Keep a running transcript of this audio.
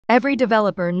Every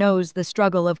developer knows the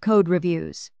struggle of code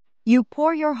reviews. You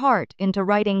pour your heart into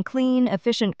writing clean,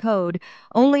 efficient code,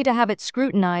 only to have it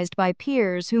scrutinized by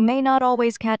peers who may not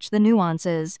always catch the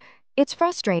nuances. It's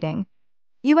frustrating.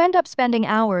 You end up spending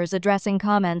hours addressing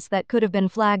comments that could have been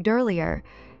flagged earlier.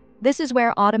 This is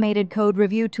where automated code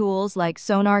review tools like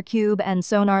SonarQube and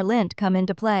SonarLint come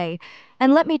into play,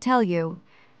 and let me tell you,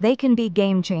 they can be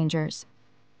game changers.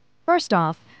 First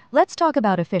off, let's talk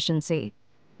about efficiency.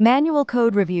 Manual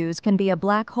code reviews can be a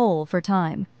black hole for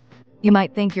time. You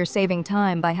might think you're saving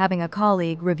time by having a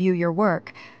colleague review your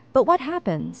work, but what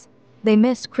happens? They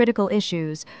miss critical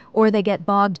issues, or they get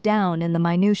bogged down in the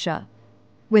minutiae.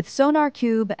 With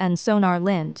SonarQube and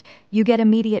SonarLint, you get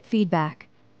immediate feedback.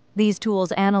 These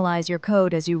tools analyze your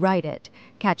code as you write it,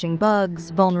 catching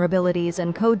bugs, vulnerabilities,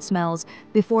 and code smells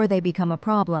before they become a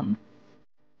problem.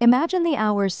 Imagine the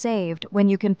hours saved when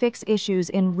you can fix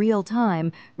issues in real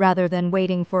time rather than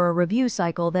waiting for a review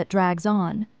cycle that drags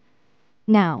on.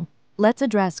 Now, let's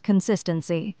address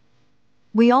consistency.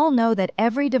 We all know that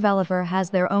every developer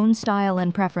has their own style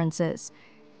and preferences.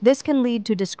 This can lead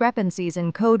to discrepancies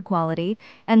in code quality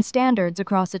and standards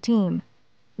across a team.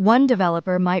 One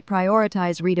developer might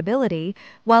prioritize readability,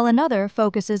 while another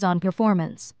focuses on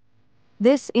performance.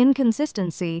 This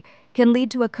inconsistency can lead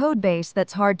to a code base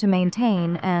that's hard to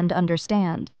maintain and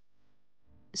understand.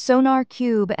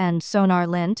 SonarQube and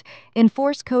SonarLint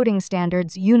enforce coding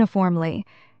standards uniformly,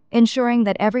 ensuring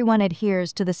that everyone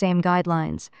adheres to the same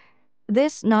guidelines.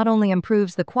 This not only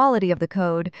improves the quality of the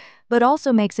code, but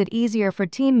also makes it easier for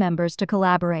team members to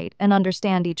collaborate and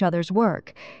understand each other's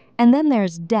work. And then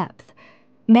there's depth.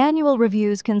 Manual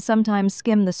reviews can sometimes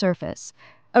skim the surface.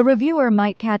 A reviewer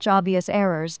might catch obvious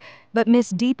errors, but miss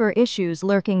deeper issues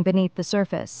lurking beneath the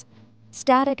surface.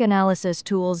 Static analysis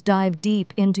tools dive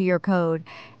deep into your code,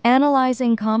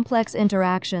 analyzing complex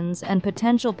interactions and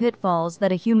potential pitfalls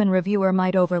that a human reviewer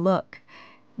might overlook.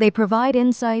 They provide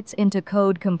insights into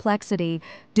code complexity,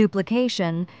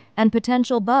 duplication, and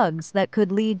potential bugs that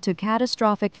could lead to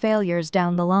catastrophic failures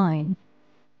down the line.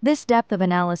 This depth of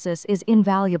analysis is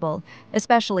invaluable,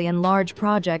 especially in large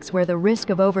projects where the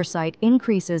risk of oversight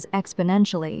increases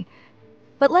exponentially.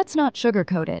 But let's not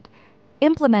sugarcoat it.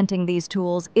 Implementing these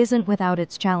tools isn't without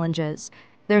its challenges.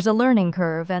 There's a learning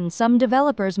curve, and some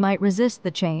developers might resist the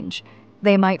change.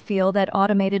 They might feel that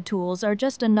automated tools are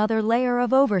just another layer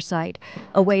of oversight,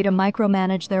 a way to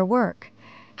micromanage their work.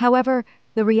 However,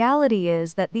 the reality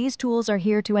is that these tools are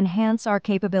here to enhance our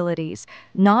capabilities,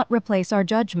 not replace our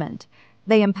judgment.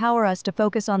 They empower us to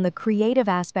focus on the creative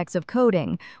aspects of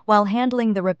coding while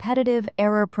handling the repetitive,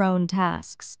 error-prone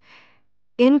tasks.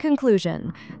 In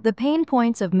conclusion, the pain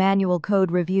points of manual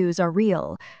code reviews are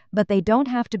real, but they don't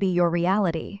have to be your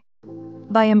reality.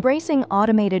 By embracing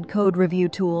automated code review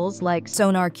tools like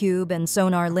SonarQube and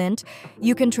SonarLint,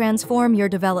 you can transform your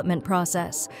development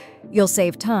process. You'll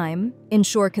save time,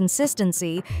 ensure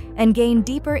consistency, and gain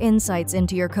deeper insights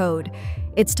into your code.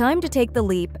 It's time to take the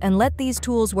leap and let these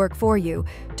tools work for you,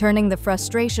 turning the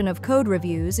frustration of code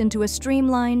reviews into a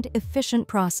streamlined, efficient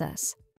process.